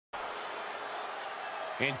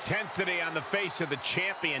Intensity on the face of the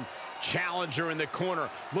champion. Challenger in the corner,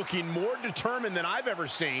 looking more determined than I've ever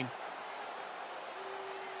seen.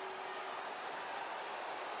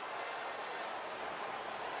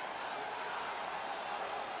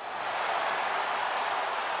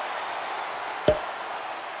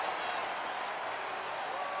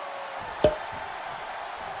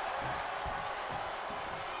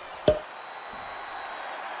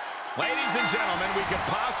 Ladies and gentlemen, we could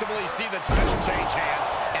possibly see the title change hands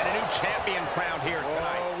and a new champion crowned here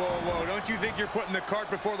tonight. Whoa, whoa, whoa. Don't you think you're putting the cart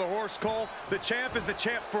before the horse, Cole? The champ is the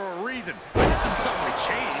champ for a reason. It hasn't suddenly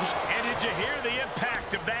changed. And did you hear the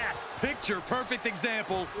impact of that? Picture perfect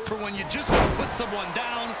example for when you just want to put someone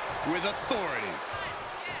down with authority.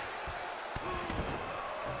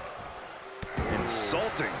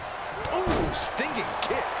 Insulting. Ooh, stinging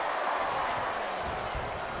kick.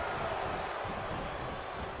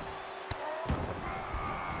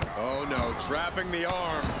 Oh, no, trapping the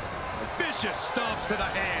arm. Vicious stomps to the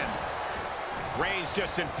hand. Reigns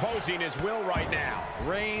just imposing his will right now.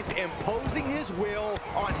 Reigns imposing his will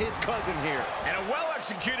on his cousin here. And a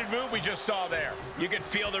well-executed move we just saw there. You could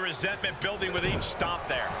feel the resentment building with each stomp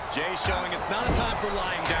there. Jey showing it's not a time for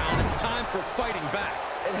lying down, it's time for fighting back.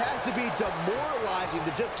 It has to be demoralizing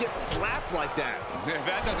to just get slapped like that. If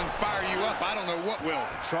that doesn't fire you up, I don't know what will.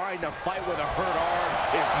 Trying to fight with a hurt arm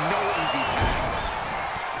is no easy task.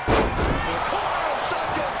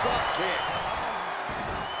 Shotgun drop kick.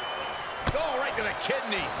 Oh, right to the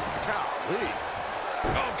kidneys. Golly.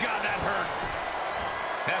 Oh, God, that hurt.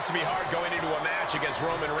 It has to be hard going into a match against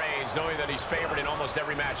Roman Reigns, knowing that he's favored in almost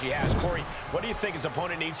every match he has. Corey, what do you think his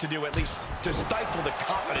opponent needs to do, at least to stifle the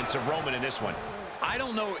confidence of Roman in this one? I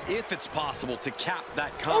don't know if it's possible to cap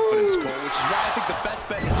that confidence, Cole, which is why I think the best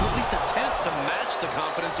bet is to at least attempt to match the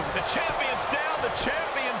confidence of the champion's down. The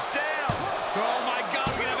champion's down. Oh, my God,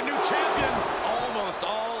 we're going to have a new champion. Almost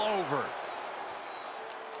all over.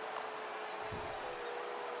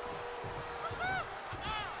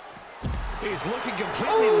 He's looking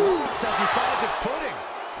completely lost as he finds his footing.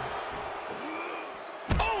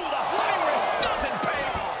 Oh, the high risk doesn't pay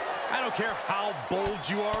off. I don't care how bold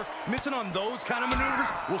you are, missing on those kind of maneuvers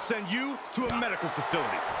will send you to a medical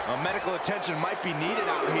facility. Medical attention might be needed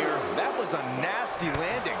out here. That was a nasty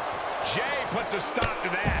landing. Jey puts a stop to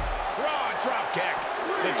that. Raw drop kick.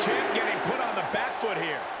 The champ getting put on the back foot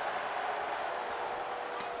here.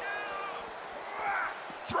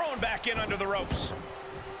 Thrown back in under the ropes.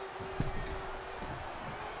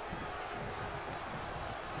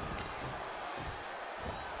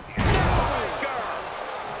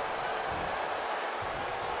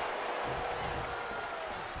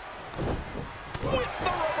 With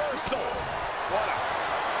the reversal.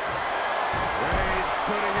 Reigns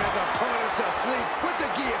putting his opponent to sleep with the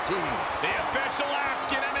guillotine. The official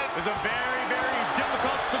asking him it. It's a very, very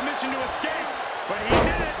difficult submission to escape, but he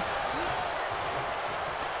did it.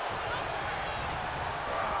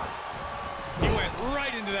 He went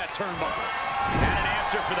right into that turnbuckle. Had an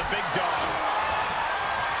answer for the big dog.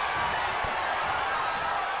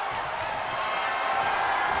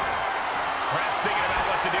 Perhaps thinking about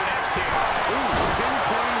what to do next here. Ooh,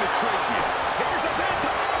 pinpointing the trachea. Here's the pin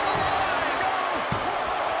on the line.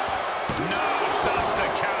 No, stops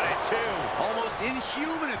the count at 2. Almost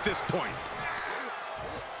inhuman at this point.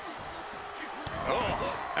 Oh,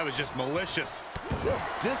 that was just malicious.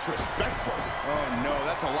 Just disrespectful. Oh, no,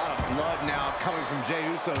 that's a lot of blood now coming from Jey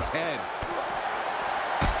Uso's head.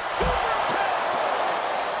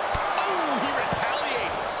 Oh, he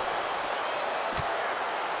retaliates.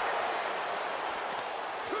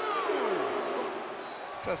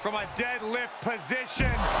 Just from a deadlift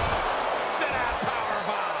position. Sit out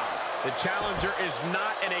powerbomb. The challenger is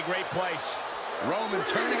not in a great place. Roman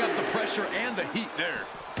turning up the pressure and the heat there.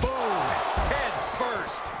 Boom, head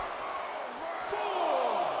first.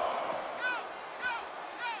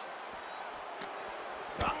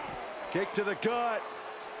 Kick to the gut.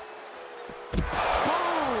 Boom,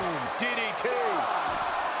 DDT.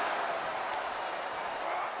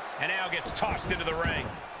 And now gets tossed into the ring.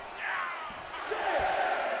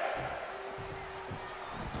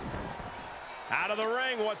 Out of the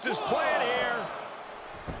ring, what's his plan here?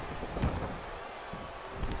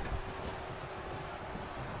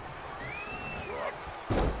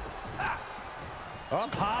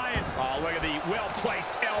 Up high. Oh, look at the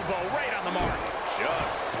well-placed elbow right on the mark.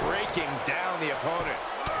 Just breaking down the opponent.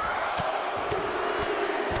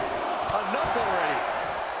 Enough already.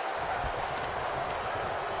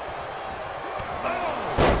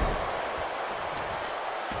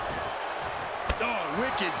 Oh,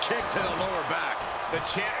 wicked kick to the lower back. The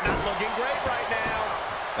champ not looking great right now.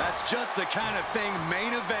 That's just the kind of thing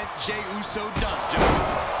main event Jey Uso does, gentlemen.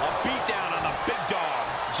 A beatdown on the big dog.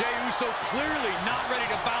 Jey Uso clearly not ready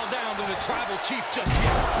to bow down to the Tribal Chief just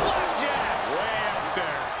yet. Flapjack! Way up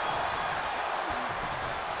there.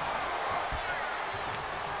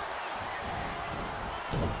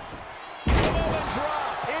 Samoan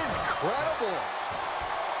drop. Incredible.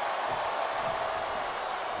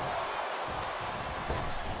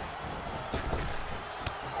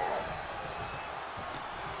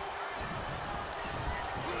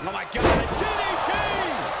 Oh my God, a DDT!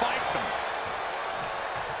 Spiked them.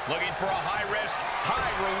 Looking for a high-risk,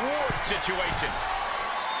 high-reward situation.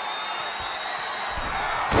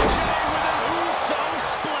 Jey with an Uso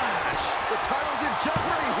splash! The title's in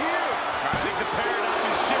jeopardy here. I think the paradigm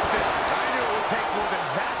has shifted. I knew it would take more than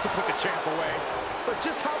that to put the champ away. But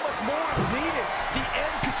just how much more is needed? The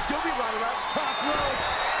end could still be right around top rope.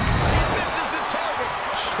 He misses the target.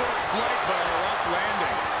 Short flight, but a rough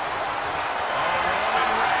landing. Roman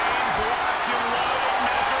Reigns locked and loaded,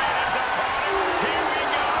 measuring his opponent. Here we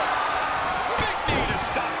go. Big knee to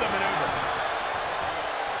stop the maneuver.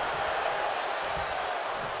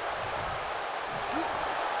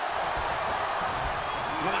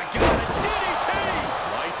 Oh my God, a DDT!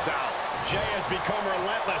 Lights out. Jey has become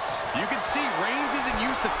relentless. You can see Reigns isn't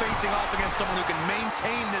used to facing off against someone who can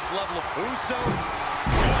maintain this level of Uso,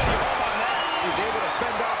 good job on that. He's able to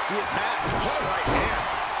fend off the attack. What right hand.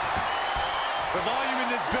 The volume in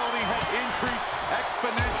this building has increased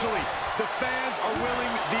exponentially. The fans are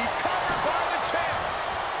willing the cover by the champ.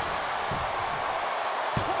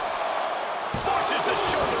 Forces the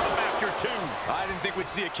shoulder up after two. I didn't think we'd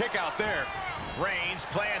see a kick out there. Reigns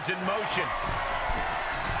plans in motion.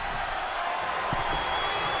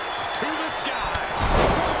 To the sky.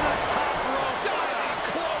 From the top rope, diving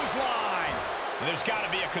clothesline. And there's got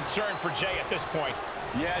to be a concern for Jey at this point.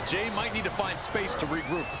 Yeah, Jey might need to find space to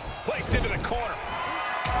regroup. Placed into the corner.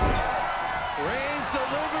 Reigns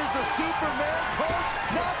delivers a Superman punch.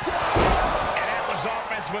 Knocked down. And Atlas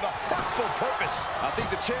offense with a hurtful purpose. I think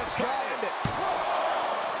the champ's got to end it.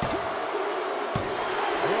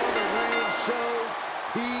 Roman Reigns shows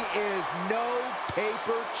he is no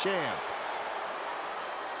paper champ.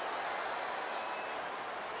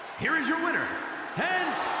 Here is your winner,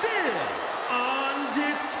 and still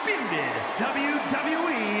undisputed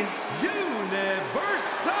WWE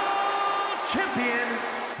Universal Champion,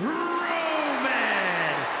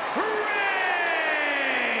 Roman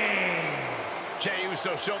Reigns! Jey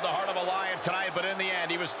Uso showed the heart of a lion tonight, but in the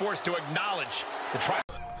end, he was forced to acknowledge the trial.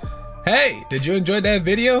 Hey, did you enjoy that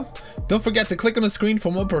video? Don't forget to click on the screen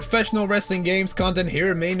for more professional wrestling games content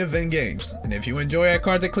here at Main Event Games. And if you enjoy our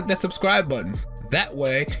content, click that subscribe button. That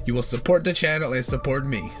way, you will support the channel and support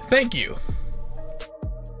me. Thank you!